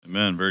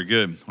Amen. Very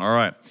good. All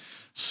right.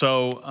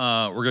 So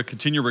we're going to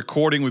continue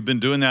recording. We've been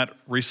doing that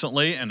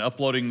recently and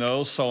uploading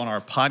those. So on our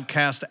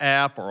podcast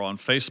app or on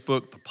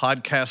Facebook, the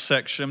podcast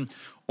section,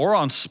 or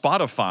on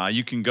Spotify,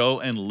 you can go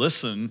and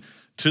listen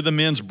to the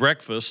men's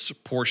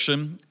breakfast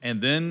portion.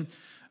 And then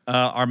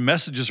our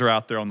messages are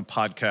out there on the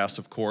podcast,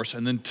 of course.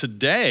 And then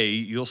today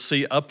you'll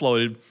see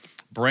uploaded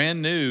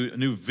brand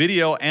new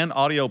video and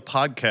audio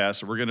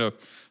podcasts that we're going to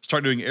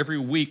start doing every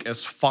week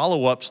as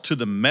follow-ups to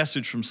the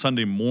message from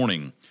Sunday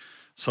morning.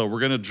 So we're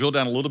going to drill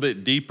down a little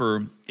bit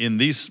deeper in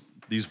these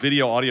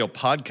video audio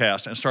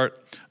podcasts and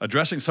start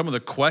addressing some of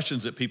the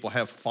questions that people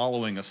have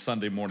following a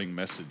Sunday morning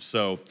message.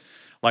 So,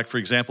 like for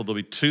example,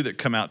 there'll be two that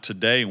come out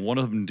today, and one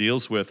of them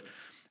deals with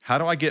how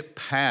do I get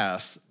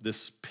past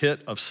this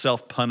pit of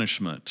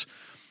self-punishment?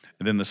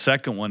 And then the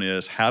second one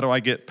is how do I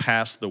get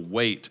past the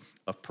weight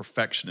of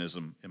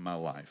perfectionism in my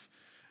life?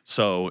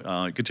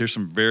 So you get to hear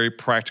some very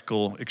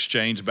practical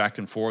exchange back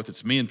and forth.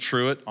 It's me and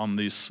Truett on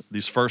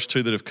these first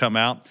two that have come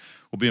out.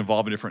 We'll be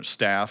involving different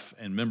staff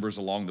and members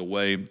along the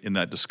way in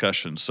that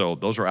discussion. So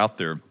those are out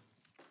there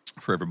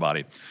for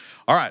everybody.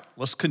 All right,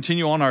 let's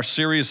continue on our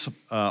series,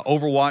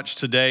 Overwatch,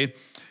 today.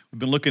 We've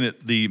been looking at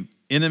the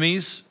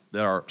enemies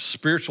that are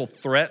spiritual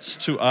threats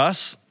to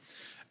us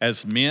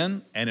as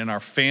men and in our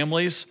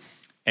families.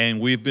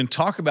 And we've been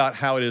talking about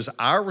how it is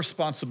our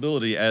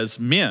responsibility as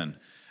men,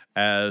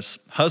 as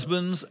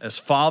husbands, as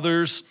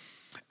fathers,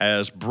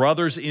 as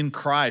brothers in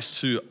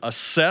Christ to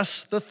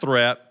assess the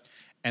threat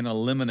and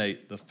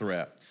eliminate the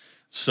threat.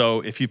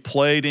 So if you've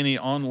played any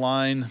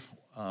online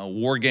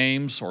war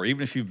games, or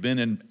even if you've been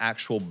in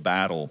actual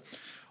battle,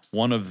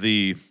 one of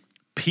the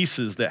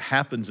pieces that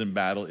happens in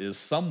battle is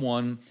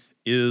someone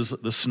is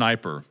the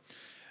sniper.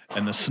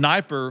 And the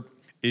sniper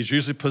is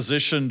usually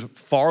positioned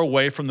far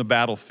away from the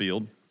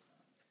battlefield.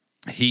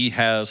 He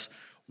has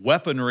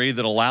weaponry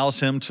that allows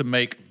him to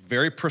make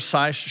very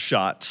precise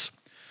shots.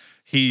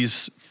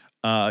 He's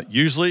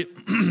usually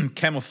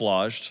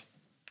camouflaged.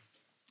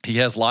 He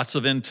has lots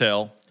of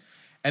intel,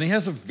 and he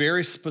has a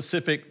very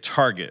specific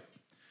target.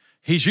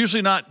 He's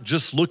usually not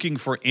just looking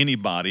for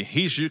anybody.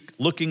 He's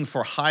looking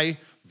for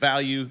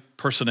high-value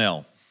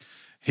personnel.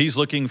 He's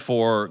looking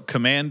for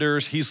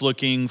commanders. He's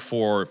looking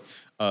for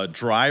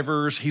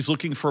drivers. He's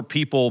looking for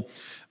people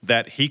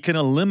that he can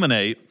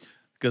eliminate,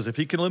 because if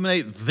he can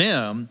eliminate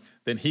them,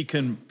 then he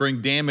can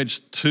bring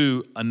damage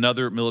to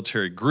another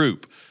military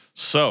group.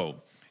 So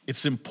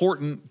it's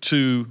important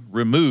to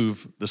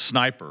remove the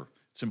sniper.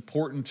 It's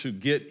important to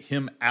get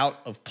him out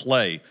of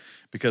play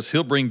because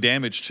he'll bring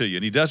damage to you.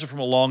 And he does it from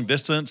a long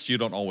distance. You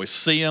don't always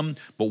see him.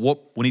 But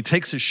when he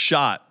takes his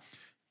shot,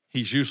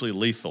 he's usually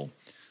lethal.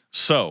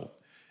 So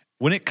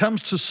when it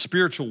comes to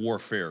spiritual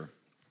warfare,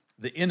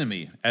 the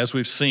enemy, as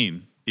we've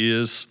seen,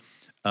 is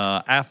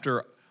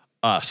after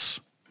us.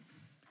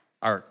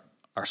 Our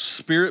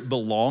spirit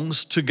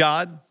belongs to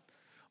God,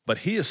 but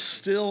he is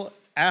still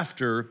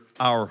after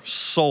our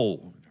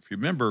soul. If you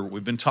remember,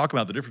 we've been talking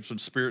about the difference between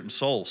spirit and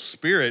soul.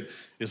 Spirit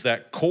is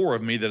that core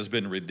of me that has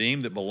been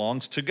redeemed, that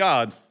belongs to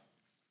God.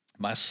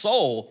 My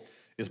soul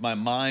is my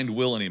mind,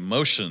 will, and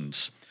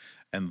emotions,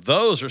 and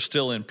those are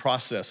still in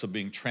process of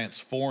being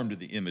transformed to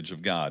the image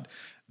of God.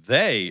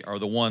 They are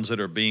the ones that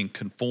are being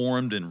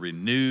conformed and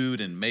renewed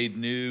and made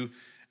new,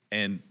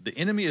 and the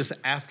enemy is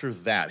after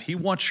that. He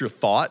wants your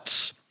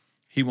thoughts.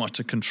 He wants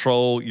to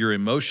control your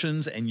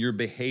emotions and your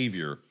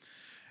behavior.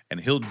 And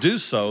he'll do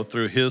so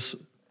through his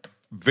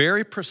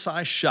very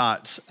precise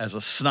shots as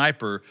a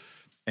sniper.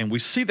 And we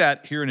see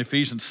that here in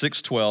Ephesians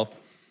 6:12.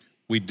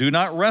 We do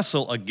not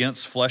wrestle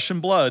against flesh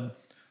and blood,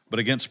 but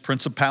against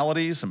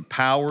principalities and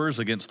powers,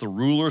 against the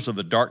rulers of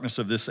the darkness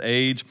of this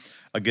age,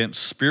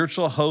 against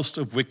spiritual hosts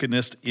of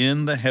wickedness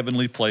in the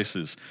heavenly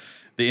places.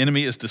 The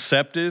enemy is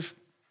deceptive.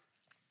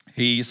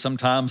 He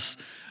sometimes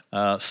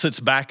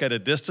sits back at a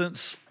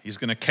distance. He's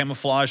going to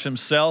camouflage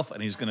himself,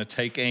 and he's going to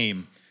take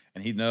aim.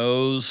 And he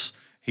knows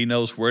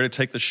where to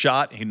take the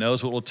shot. He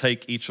knows what will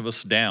take each of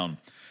us down.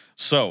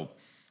 So,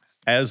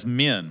 as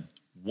men,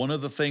 one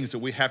of the things that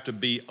we have to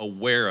be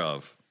aware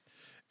of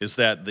is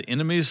that the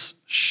enemy's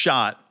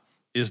shot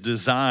is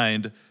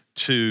designed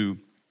to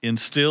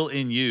instill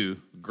in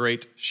you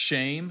great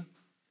shame,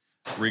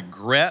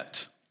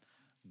 regret,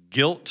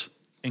 guilt,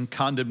 and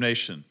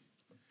condemnation.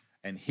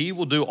 And he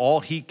will do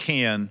all he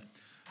can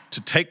to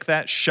take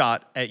that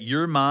shot at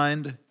your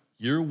mind,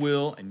 your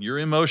will, and your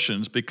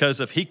emotions, because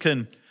if he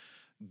can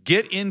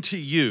get into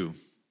you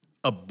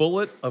a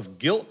bullet of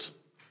guilt,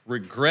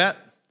 regret,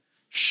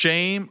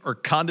 shame, or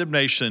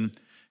condemnation,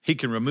 he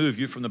can remove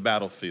you from the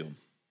battlefield.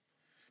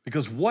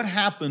 Because what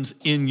happens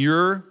in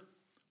your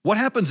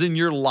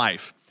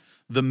life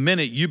the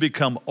minute you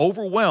become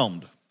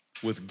overwhelmed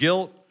with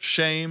guilt,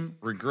 shame,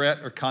 regret,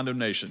 or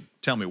condemnation?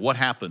 Tell me, what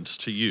happens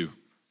to you?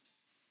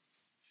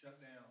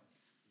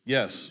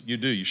 Yes, you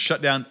do. You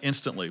shut down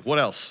instantly. What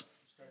else?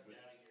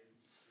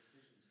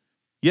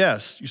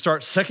 Yes, you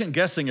start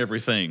second-guessing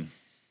everything.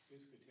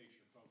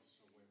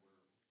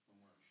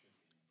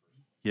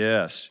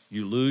 Yes,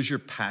 you lose your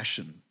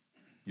passion.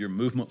 Your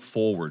movement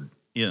forward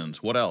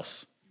ends. What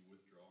else?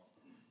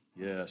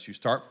 Yes, you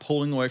start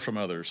pulling away from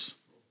others.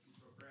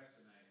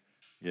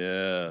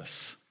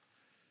 Yes.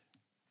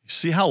 You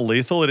see how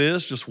lethal it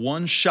is? Just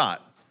one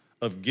shot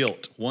of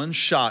guilt, one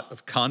shot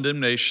of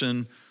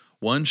condemnation,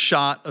 one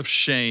shot of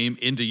shame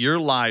into your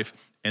life,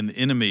 and the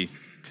enemy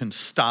can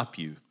stop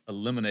you,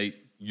 eliminate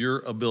your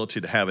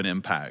ability to have an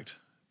impact.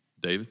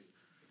 David?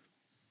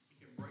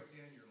 He can break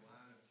down your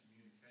line of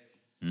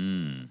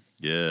communication.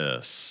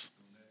 Yes.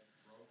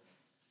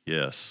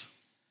 Yes.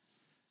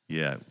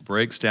 Yeah, it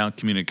breaks down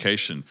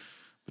communication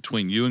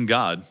between you and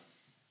God,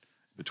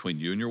 between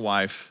you and your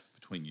wife,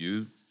 between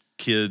you,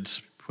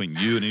 kids, between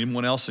you and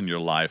anyone else in your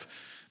life,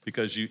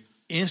 because you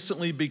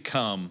instantly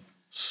become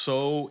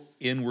so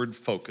inward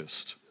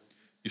focused.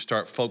 You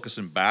start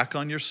focusing back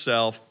on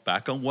yourself,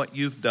 back on what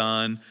you've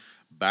done,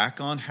 back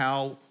on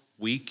how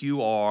weak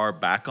you are,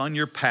 back on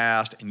your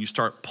past, and you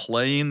start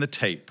playing the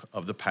tape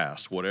of the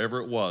past, whatever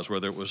it was,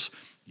 whether it was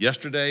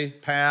yesterday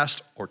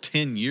past or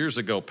 10 years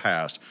ago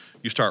past.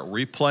 You start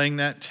replaying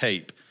that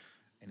tape,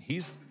 and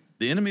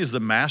the enemy is the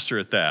master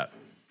at that.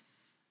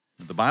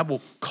 The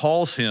Bible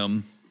calls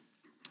him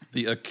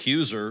the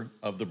accuser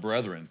of the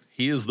brethren.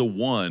 He is the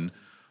one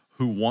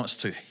who wants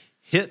to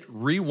hit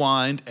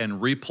rewind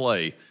and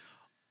replay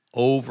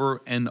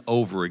over and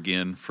over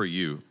again for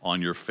you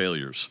on your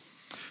failures.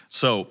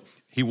 So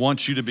he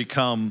wants you to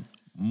become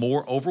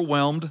more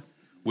overwhelmed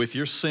with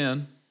your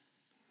sin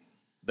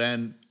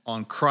than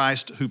on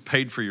Christ who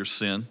paid for your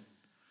sin.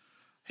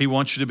 He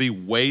wants you to be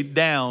weighed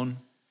down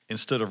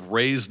instead of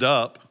raised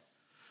up.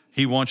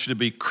 He wants you to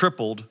be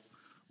crippled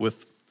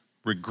with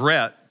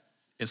regret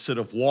instead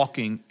of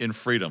walking in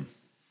freedom.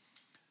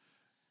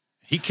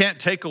 He can't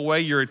take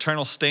away your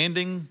eternal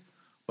standing,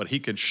 but he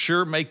can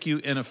sure make you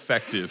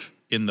ineffective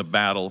in the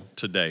battle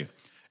today.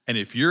 And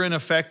if you're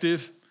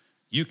ineffective,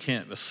 you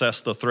can't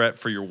assess the threat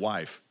for your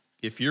wife.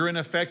 If you're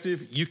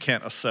ineffective, you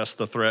can't assess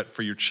the threat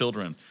for your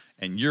children,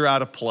 and you're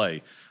out of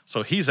play.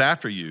 So he's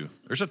after you.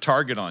 There's a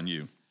target on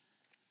you,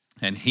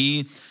 and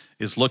he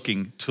is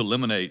looking to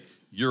eliminate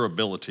your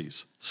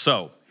abilities.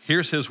 So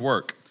here's his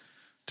work: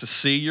 to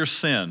see your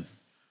sin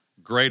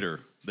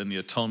greater than the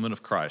atonement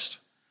of Christ.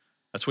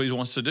 That's what he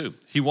wants to do.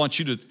 He wants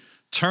you to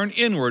turn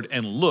inward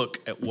and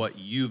look at what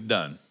you've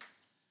done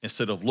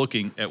instead of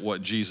looking at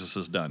what Jesus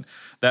has done.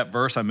 That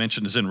verse I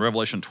mentioned is in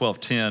Revelation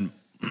 12:10.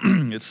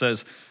 It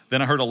says,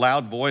 "Then I heard a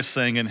loud voice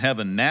saying in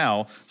heaven,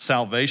 'Now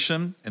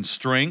salvation and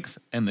strength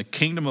and the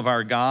kingdom of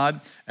our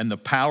God and the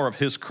power of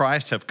his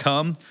Christ have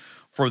come,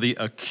 for the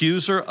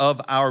accuser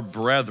of our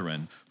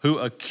brethren, who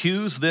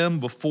accused them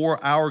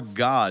before our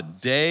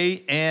God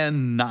day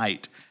and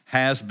night,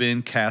 has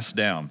been cast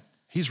down.'"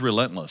 He's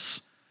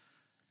relentless.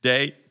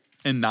 Day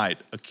and night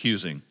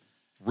accusing.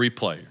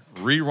 Replay.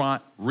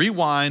 Rewind,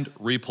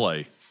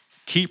 replay.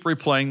 Keep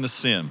replaying the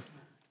sin.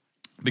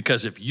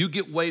 Because if you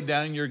get weighed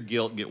down in your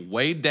guilt, get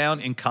weighed down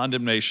in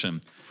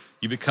condemnation,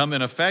 you become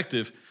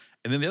ineffective.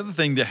 And then the other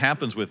thing that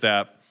happens with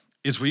that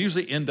is we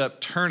usually end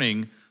up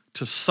turning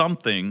to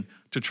something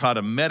to try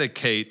to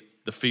medicate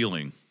the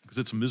feeling, because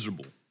it's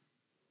miserable.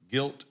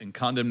 Guilt and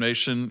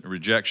condemnation and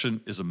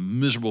rejection is a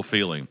miserable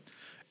feeling.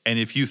 And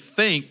if you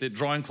think that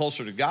drawing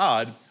closer to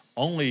God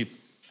only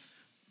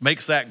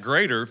makes that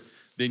greater,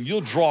 then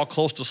you'll draw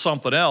close to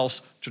something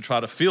else to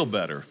try to feel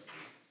better.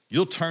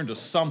 You'll turn to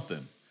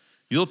something.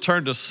 You'll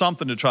turn to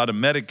something to try to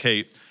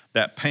medicate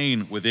that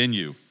pain within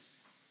you.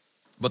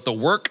 But the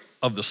work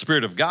of the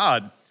Spirit of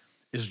God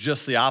is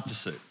just the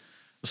opposite.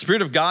 The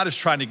Spirit of God is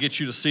trying to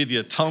get you to see the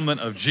atonement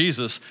of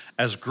Jesus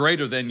as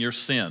greater than your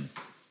sin.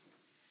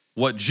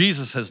 What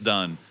Jesus has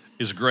done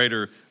is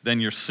greater than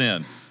your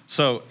sin.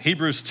 So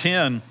Hebrews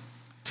 10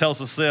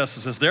 tells us this.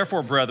 It says,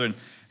 "Therefore, brethren,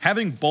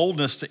 having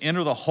boldness to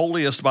enter the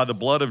holiest by the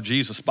blood of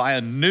Jesus, by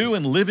a new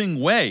and living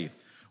way,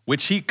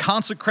 which he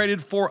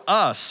consecrated for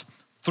us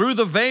through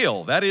the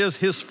veil," that is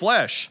his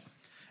flesh,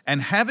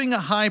 "and having a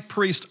high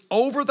priest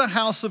over the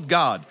house of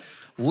God,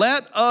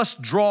 let us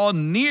draw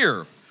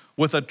near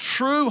with a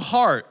true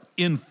heart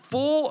in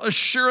full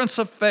assurance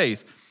of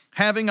faith,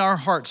 having our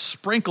hearts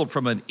sprinkled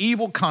from an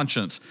evil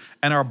conscience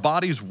and our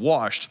bodies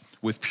washed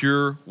with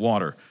pure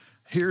water."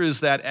 Here is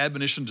that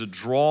admonition to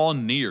draw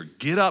near.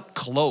 Get up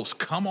close.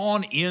 Come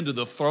on into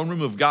the throne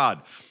room of God.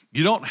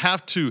 You don't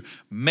have to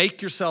make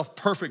yourself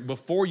perfect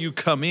before you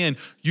come in.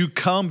 You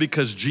come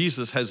because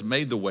Jesus has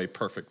made the way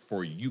perfect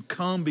for you. You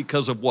come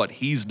because of what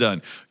he's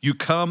done. You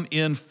come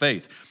in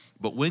faith.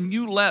 But when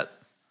you let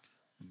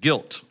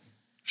guilt,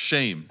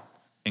 shame,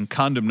 and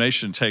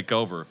condemnation take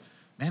over,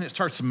 man, it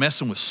starts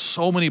messing with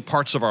so many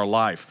parts of our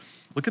life.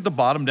 Look at the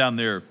bottom down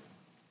there.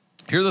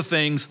 Here are the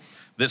things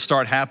that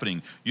start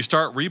happening. You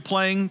start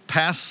replaying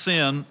past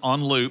sin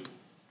on loop.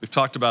 We've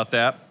talked about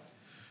that.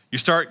 You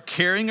start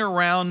carrying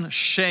around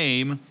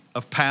shame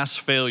of past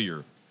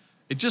failure.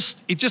 It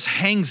just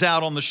hangs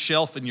out on the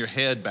shelf in your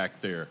head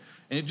back there.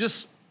 And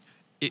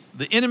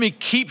the enemy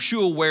keeps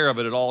you aware of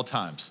it at all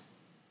times.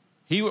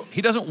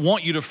 He doesn't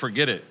want you to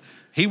forget it.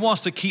 He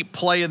wants to keep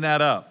playing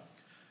that up.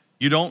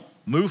 You don't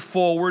move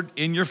forward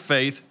in your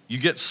faith. You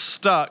get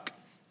stuck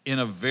in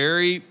a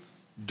very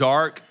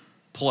dark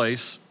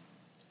place.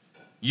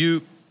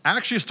 You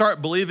actually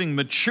start believing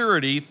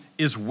maturity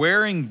is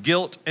wearing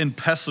guilt and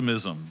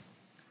pessimism.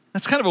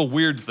 That's kind of a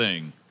weird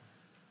thing,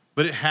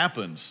 but it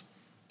happens.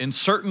 In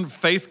certain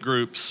faith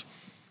groups,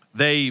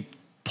 they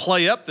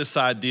play up this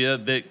idea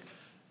that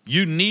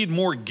you need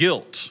more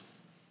guilt.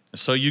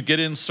 So you get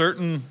in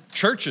certain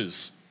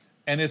churches,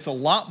 and it's a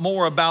lot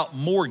more about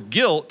more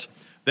guilt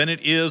than it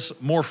is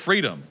more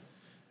freedom.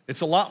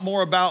 It's a lot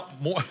more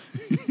about more,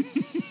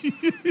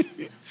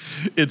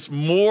 it's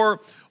more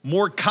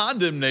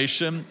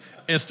condemnation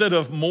instead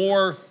of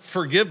more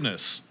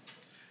forgiveness.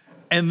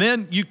 And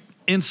then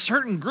in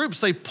certain groups,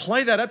 they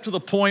play that up to the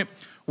point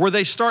where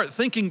they start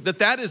thinking that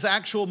that is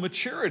actual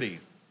maturity.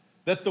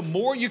 That the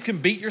more you can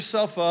beat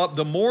yourself up,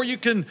 the more you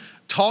can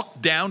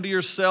talk down to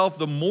yourself,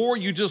 the more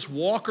you just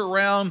walk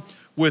around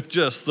with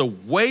just the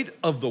weight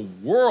of the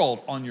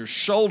world on your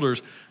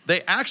shoulders,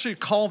 they actually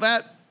call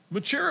that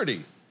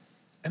maturity.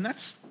 And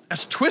that's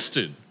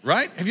twisted,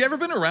 right? Have you ever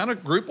been around a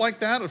group like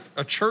that,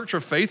 a church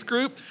or faith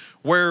group,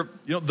 where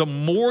the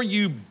more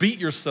you beat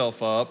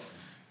yourself up,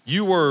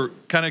 you were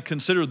kind of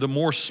considered the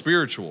more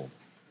spiritual?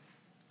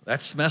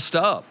 That's messed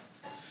up.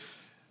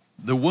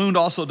 The wound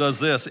also does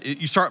this.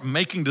 You start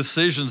making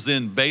decisions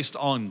then based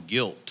on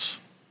guilt.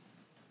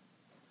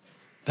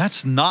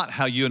 That's not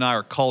how you and I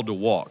are called to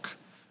walk.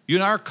 You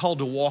and I are called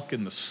to walk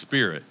in the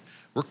Spirit.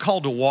 We're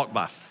called to walk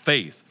by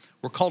faith.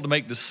 We're called to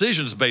make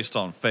decisions based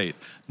on faith,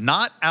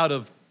 not out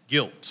of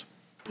guilt,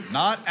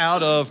 not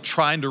out of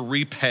trying to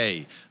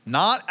repay,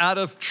 not out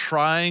of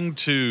trying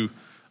to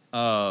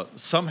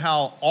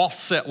somehow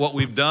offset what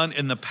we've done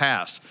in the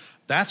past.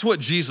 That's what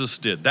Jesus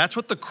did. That's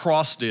what the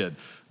cross did.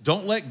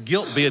 Don't let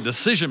guilt be a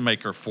decision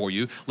maker for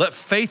you. Let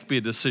faith be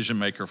a decision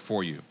maker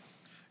for you.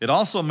 It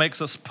also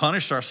makes us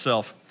punish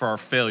ourselves for our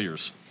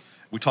failures.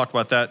 We talked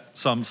about that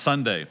some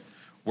Sunday,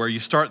 where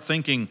you start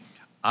thinking,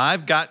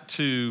 I've got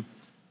to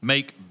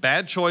make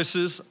bad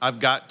choices. I've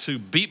got to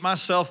beat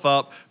myself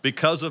up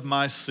because of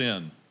my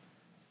sin.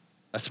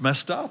 That's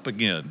messed up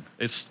again.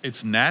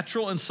 It's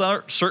natural in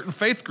certain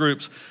faith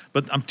groups,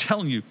 but I'm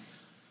telling you,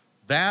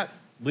 that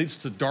leads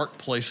to dark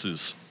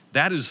places.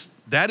 That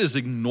is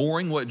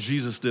ignoring what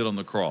Jesus did on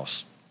the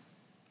cross.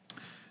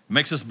 It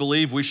makes us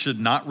believe we should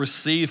not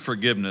receive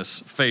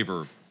forgiveness,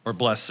 favor, or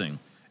blessing.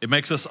 It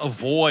makes us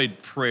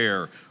avoid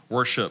prayer,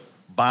 worship,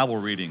 Bible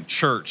reading,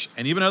 church,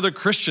 and even other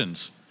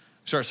Christians.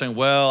 Start saying,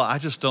 well, I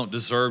just don't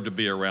deserve to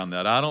be around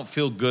that. I don't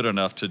feel good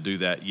enough to do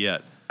that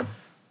yet.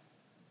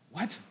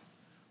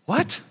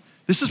 What?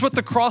 This is what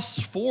the cross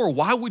is for.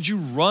 Why would you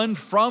run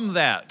from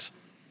that?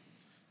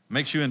 It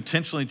makes you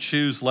intentionally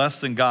choose less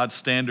than God's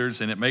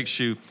standards, and it makes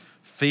you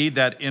feed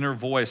that inner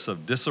voice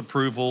of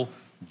disapproval,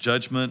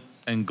 judgment,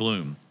 and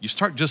gloom. You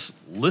start just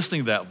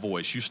listening to that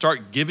voice. You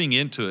start giving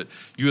into it.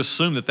 You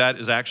assume that that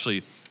is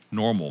actually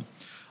normal.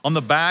 On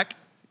the back,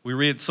 we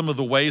read some of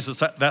the ways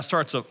that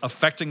starts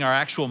affecting our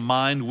actual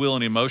mind, will,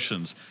 and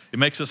emotions. It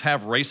makes us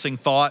have racing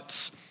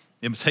thoughts.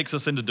 It takes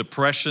us into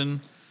depression.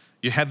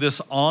 You have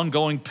this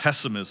ongoing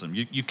pessimism.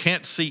 You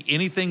can't see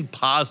anything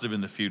positive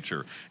in the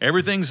future.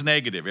 Everything's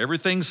negative.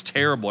 Everything's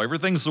terrible.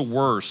 Everything's the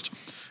worst.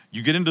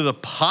 You get into the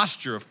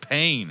posture of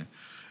pain.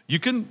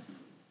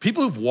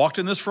 People who've walked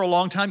in this for a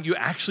long time, you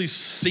actually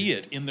see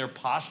it in their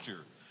posture.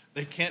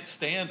 They can't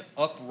stand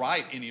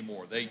upright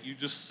anymore. You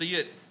just see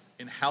it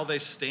in how they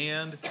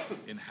stand,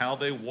 in how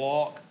they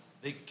walk.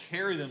 They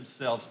carry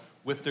themselves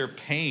with their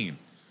pain.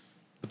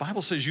 The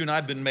Bible says you and I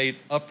have been made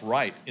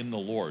upright in the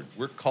Lord.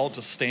 We're called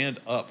to stand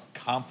up,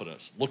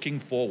 confidence, looking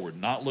forward,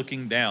 not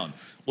looking down,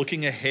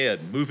 looking ahead,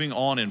 moving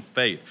on in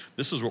faith.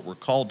 This is what we're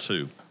called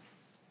to.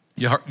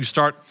 You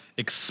start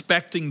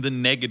expecting the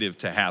negative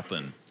to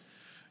happen.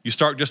 You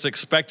start just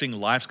expecting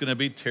life's going to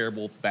be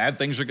terrible, bad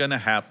things are going to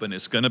happen,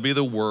 it's going to be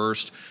the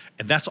worst,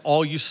 and that's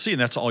all you see, and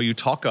that's all you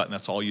talk about, and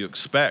that's all you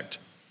expect.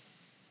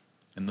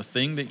 And the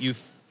thing that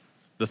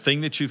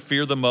you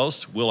fear the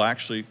most will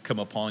actually come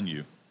upon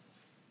you.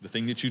 The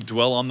thing that you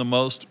dwell on the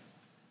most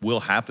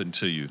will happen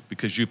to you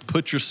because you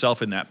put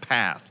yourself in that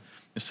path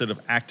instead of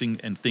acting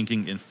and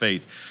thinking in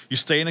faith. You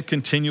stay in a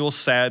continual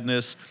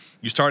sadness.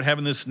 You start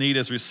having this need,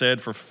 as we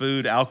said, for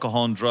food,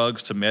 alcohol, and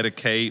drugs to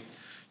medicate.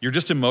 You're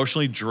just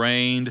emotionally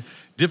drained,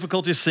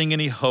 difficulty seeing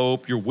any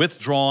hope. You're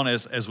withdrawn,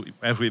 as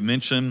we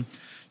mentioned.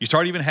 You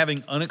start even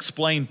having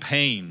unexplained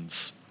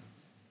pains.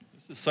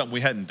 This is something we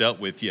hadn't dealt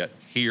with yet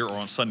here or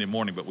on Sunday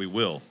morning, but we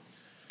will.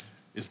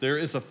 There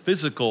is a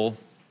physical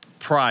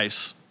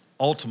price,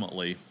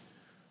 ultimately,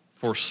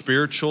 for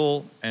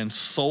spiritual and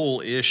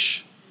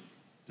soul-ish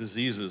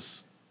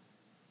diseases.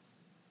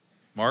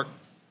 Mark?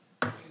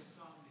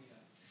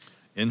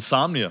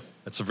 Insomnia.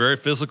 It's a very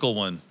physical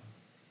one.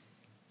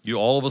 You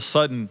all of a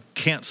sudden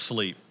can't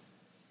sleep.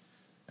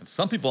 And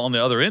some people on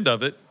the other end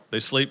of it,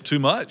 they sleep too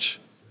much.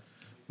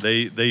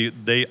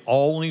 They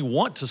only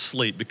want to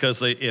sleep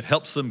because it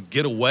helps them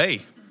get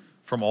away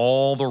from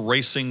all the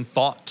racing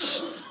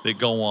thoughts that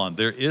go on.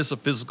 There is a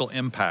physical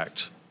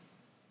impact.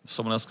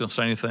 Someone else going to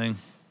say anything?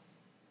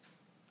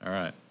 All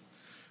right.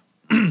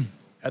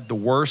 At the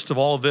worst of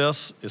all of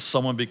this is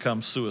someone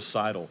becomes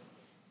suicidal.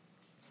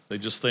 They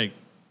just think,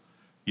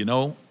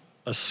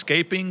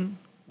 Escaping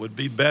would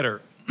be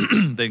better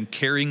than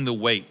carrying the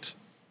weight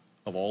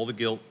of all the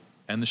guilt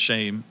and the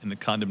shame and the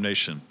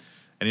condemnation.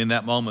 And in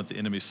that moment, the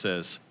enemy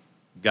says,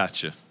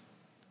 gotcha,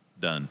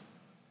 done.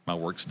 My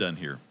work's done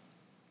here.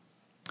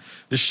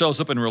 This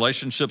shows up in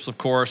relationships, of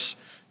course.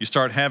 You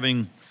start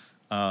having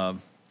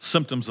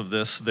symptoms of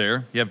this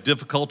there. You have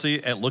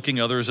difficulty at looking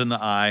others in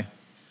the eye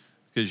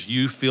because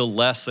you feel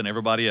less than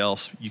everybody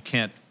else. You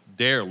can't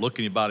dare look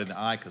anybody in the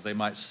eye because they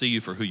might see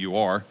you for who you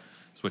are.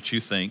 It's what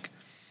you think.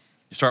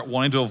 You start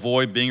wanting to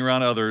avoid being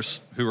around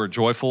others who are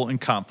joyful and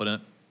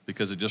confident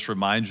because it just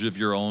reminds you of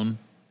your own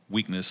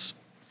weakness.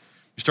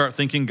 You start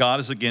thinking God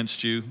is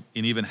against you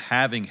in even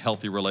having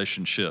healthy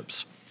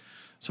relationships.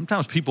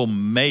 Sometimes people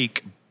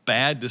make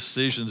bad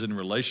decisions in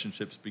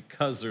relationships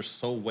because they're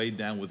so weighed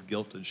down with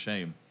guilt and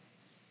shame.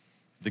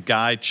 The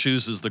guy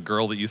chooses the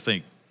girl that you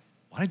think,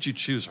 why did you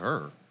choose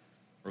her?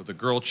 Or the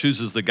girl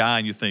chooses the guy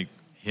and you think,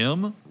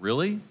 him?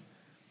 Really?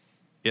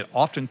 It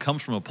often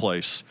comes from a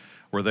place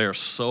where they are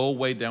so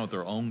weighed down with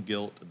their own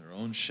guilt and their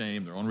own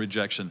shame, their own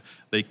rejection,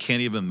 they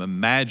can't even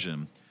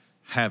imagine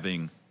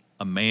having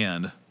a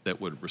man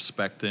that would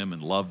respect them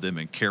and love them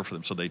and care for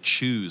them, so they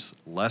choose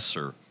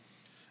lesser.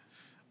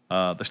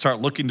 They start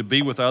looking to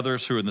be with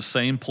others who are in the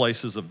same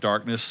places of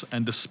darkness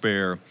and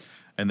despair,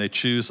 and they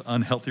choose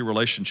unhealthy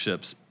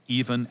relationships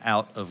even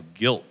out of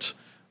guilt.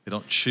 They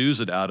don't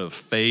choose it out of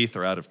faith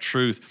or out of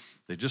truth.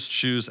 They just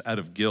choose out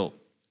of guilt.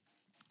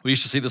 We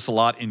used to see this a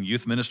lot in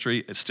youth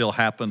ministry. It still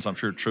happens. I'm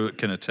sure Truett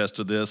can attest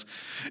to this.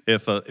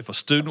 If a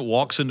student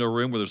walks into a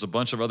room where there's a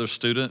bunch of other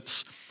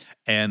students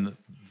and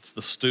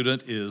the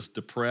student is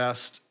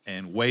depressed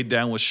and weighed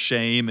down with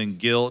shame and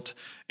guilt,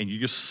 and you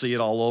just see it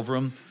all over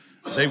them,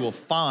 they will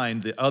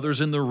find the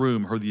others in the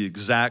room who are the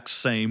exact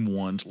same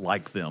ones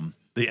like them.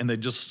 They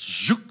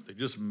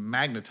just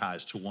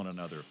magnetize to one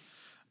another.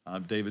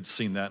 David's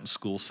seen that in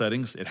school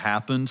settings. It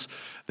happens.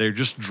 They're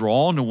just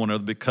drawn to one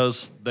another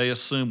because they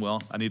assume,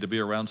 well, I need to be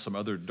around some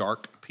other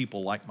dark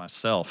people like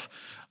myself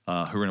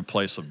who are in a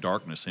place of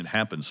darkness. And it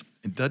happens.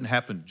 It doesn't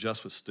happen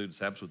just with students.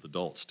 It happens with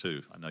adults,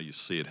 too. I know you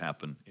see it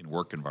happen in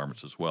work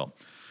environments as well.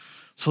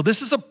 So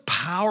this is a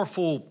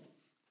powerful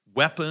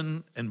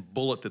weapon and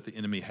bullet that the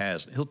enemy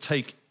has.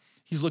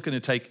 He's looking to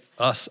take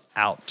us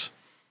out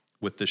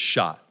with this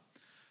shot.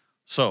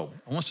 So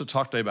I want us to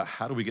talk today about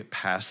how do we get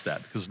past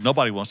that, because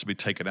nobody wants to be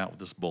taken out with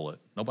this bullet.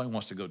 Nobody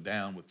wants to go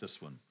down with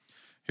this one.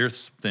 Here's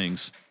some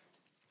things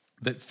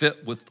that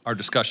fit with our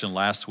discussion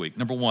last week.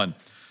 Number one,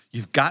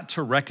 you've got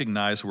to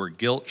recognize where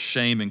guilt,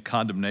 shame, and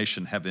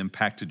condemnation have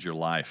impacted your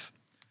life.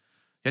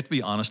 You have to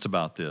be honest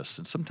about this,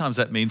 and sometimes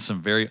that means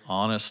some very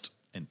honest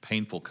and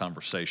painful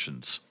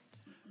conversations.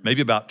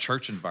 Maybe about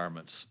church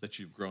environments that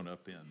you've grown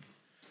up in.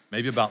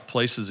 Maybe about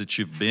places that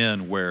you've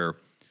been where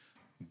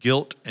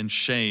guilt and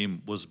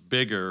shame was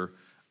bigger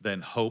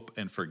than hope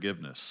and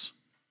forgiveness.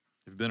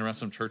 Have you been around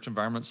some church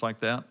environments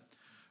like that?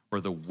 Where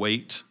the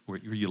weight, where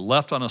you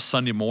left on a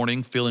Sunday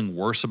morning feeling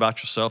worse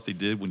about yourself than you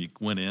did when you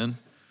went in,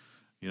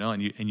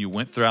 and you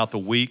went throughout the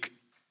week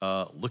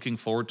looking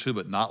forward to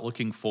but not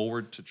looking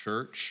forward to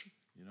church,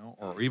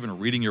 or even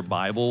reading your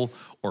Bible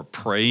or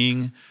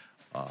praying.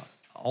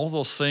 All of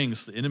those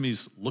things, the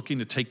enemy's looking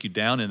to take you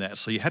down in that.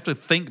 So you have to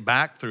think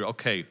back through,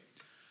 okay,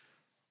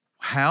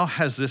 how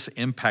has this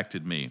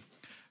impacted me?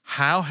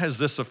 How has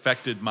this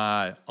affected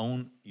my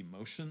own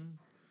emotion,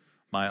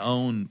 my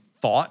own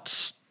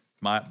thoughts,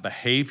 my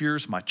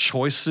behaviors, my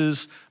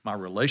choices, my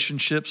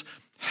relationships?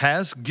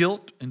 Has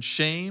guilt and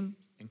shame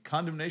and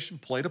condemnation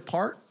played a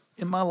part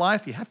in my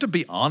life? You have to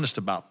be honest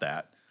about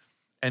that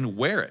and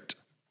wear it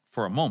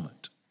for a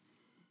moment.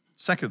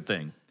 Second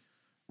thing,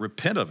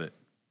 repent of it.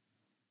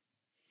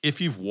 If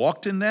you've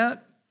walked in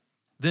that,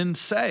 then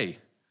say,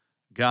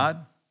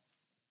 God,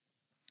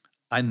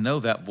 I know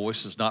that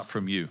voice is not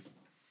from you.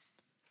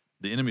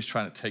 The enemy's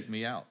trying to take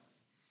me out.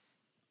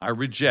 I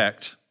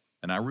reject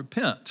and I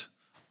repent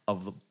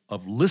of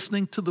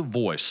listening to the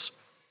voice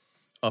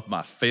of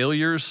my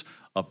failures,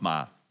 of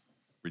my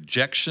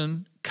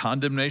rejection,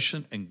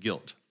 condemnation, and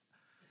guilt.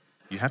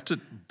 You have to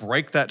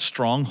break that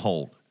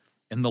stronghold.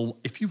 And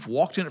if you've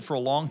walked in it for a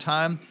long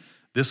time,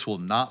 this will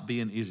not be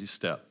an easy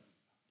step.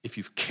 If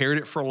you've carried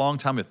it for a long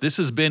time, if this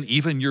has been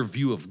even your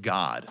view of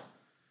God,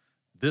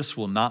 this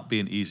will not be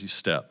an easy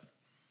step.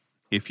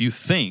 If you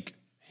think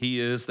he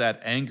is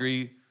that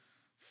angry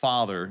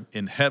father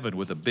in heaven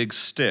with a big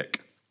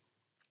stick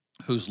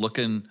who's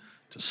looking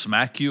to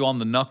smack you on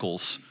the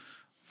knuckles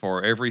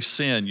for every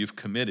sin you've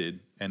committed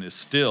and is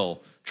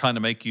still trying to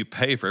make you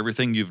pay for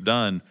everything you've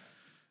done,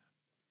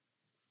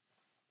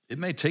 it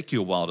may take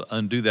you a while to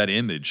undo that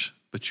image,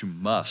 but you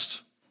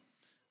must,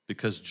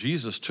 because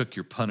Jesus took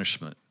your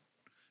punishment.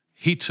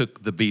 He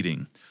took the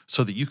beating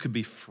so that you could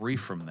be free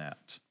from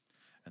that.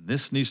 And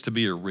this needs to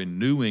be a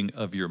renewing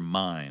of your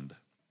mind.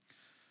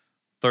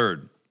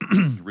 Third,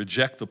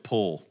 reject the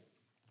pull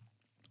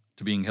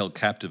to being held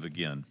captive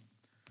again.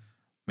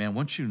 Man,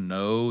 once you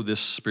know this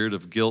spirit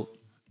of guilt,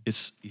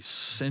 it's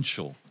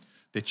essential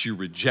that you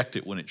reject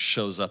it when it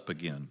shows up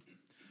again.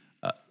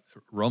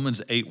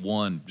 Romans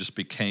 8:1 just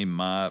became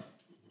my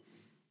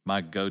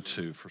my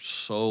go-to for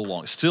so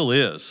long. It still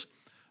is.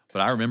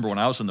 But I remember when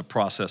I was in the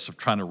process of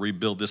trying to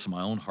rebuild this in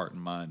my own heart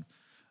and mind,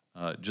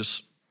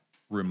 just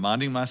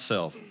reminding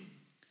myself,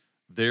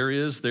 there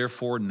is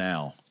therefore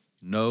now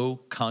no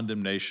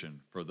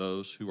condemnation for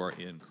those who are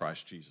in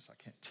Christ Jesus. I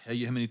can't tell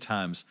you how many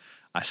times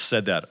I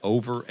said that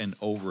over and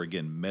over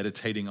again,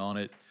 meditating on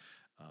it,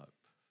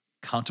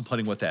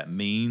 contemplating what that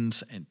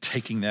means, and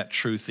taking that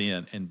truth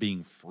in and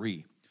being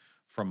free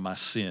from my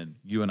sin.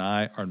 You and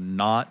I are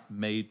not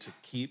made to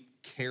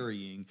keep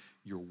carrying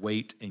your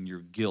weight and your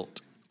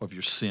guilt of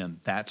your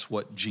sin. That's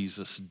what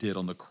Jesus did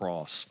on the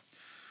cross.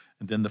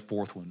 And then the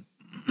fourth one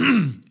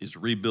is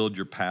rebuild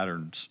your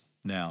patterns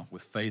now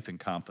with faith and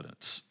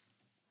confidence.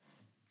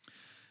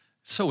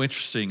 So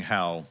interesting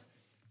how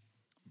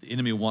the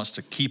enemy wants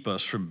to keep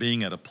us from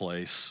being at a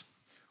place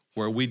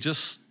where we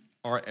just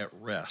are at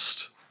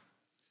rest,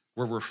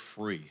 where we're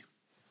free,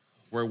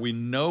 where we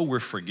know we're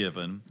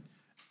forgiven,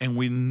 and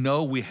we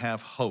know we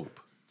have hope.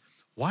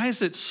 Why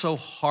is it so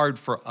hard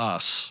for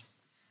us,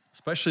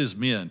 especially as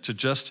men, to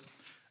just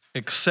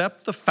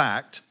accept the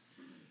fact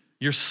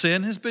your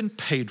sin has been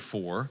paid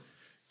for,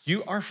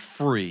 you are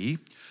free,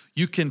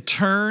 you can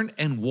turn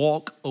and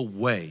walk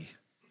away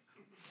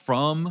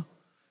from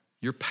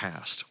your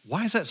past?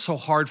 Why is that so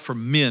hard for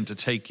men to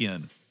take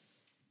in?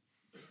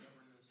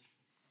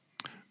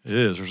 It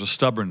is. There's a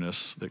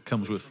stubbornness that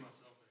comes with.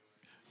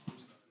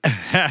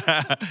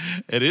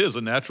 It is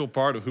a natural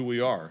part of who we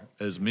are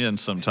as men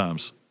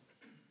sometimes.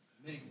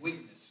 Admitting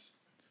weakness.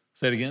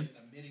 Say it again.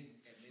 Admitting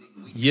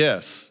weakness.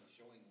 Yes,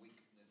 Showing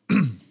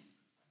weakness.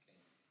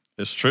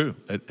 it's true.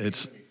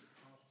 It's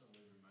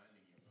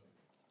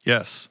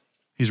yes.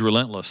 He's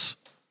relentless.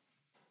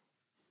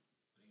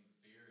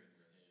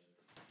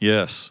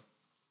 Yes.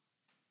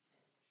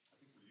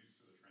 We're used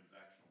to the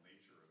transactional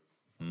nature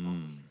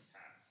of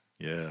tasks.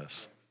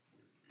 Yes.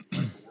 We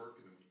like to work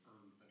and then we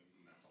earn things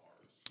and that's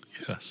ours.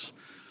 Yes. It's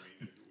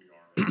ingrained in who we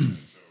are. And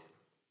so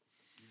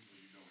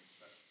usually you don't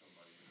expect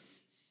somebody, and I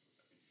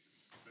think you should be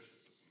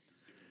suspicious of someone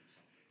who's giving you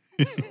something. So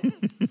this is God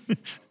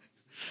comes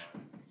to you and says,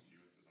 I'm just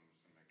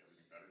going to make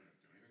everything better. You don't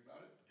do anything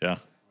about it.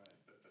 Yeah.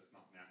 That's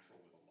not natural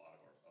with a lot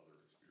of our other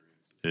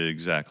experiences.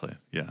 Exactly.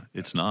 Yeah.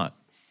 It's not.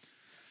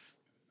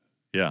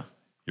 Yeah.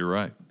 You're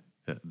right.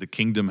 The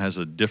kingdom has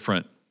a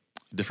different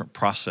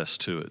process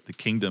to it. The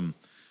kingdom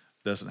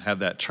doesn't have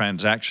that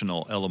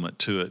transactional element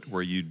to it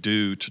where you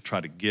do to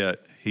try to get.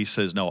 He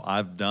says, no,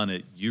 I've done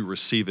it. You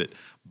receive it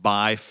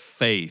by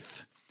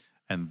faith.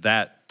 And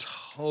that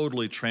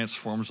totally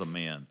transforms a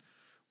man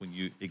when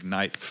you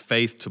ignite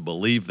faith to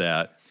believe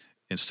that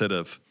instead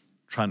of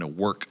trying to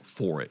work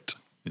for it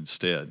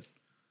instead.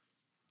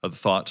 Other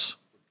thoughts?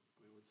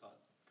 We were taught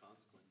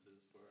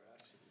consequences for our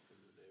actions from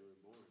the day we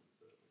were born.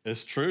 So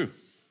It's true.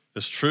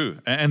 It's true.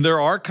 And there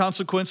are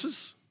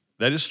consequences.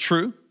 That is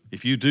true.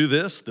 If you do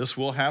this, this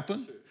will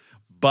happen.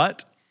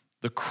 But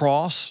the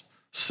cross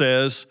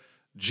says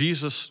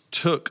Jesus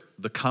took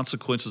the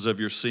consequences of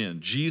your sin.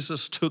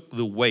 Jesus took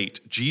the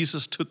weight.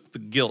 Jesus took the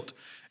guilt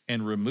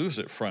and removes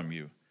it from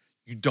you.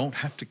 You don't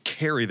have to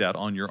carry that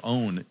on your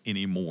own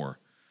anymore.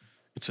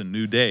 It's a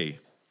new day.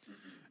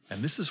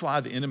 And this is why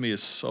the enemy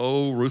is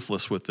so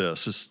ruthless with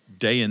this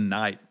day and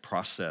night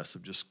process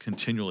of just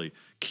continually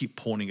keep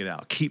pointing it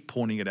out, keep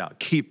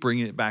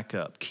bringing it back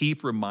up,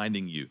 keep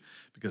reminding you,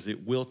 because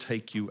it will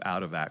take you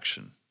out of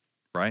action,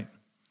 right?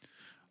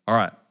 All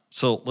right,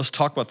 so let's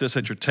talk about this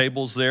at your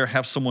tables there.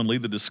 Have someone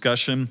lead the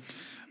discussion.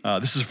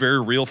 This is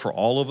very real for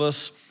all of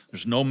us.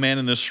 There's no man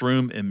in this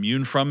room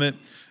immune from it,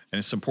 and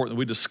it's important that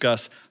we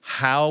discuss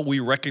how we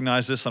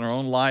recognize this in our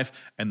own life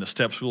and the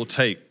steps we will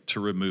take to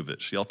remove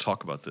it. So y'all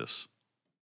talk about this.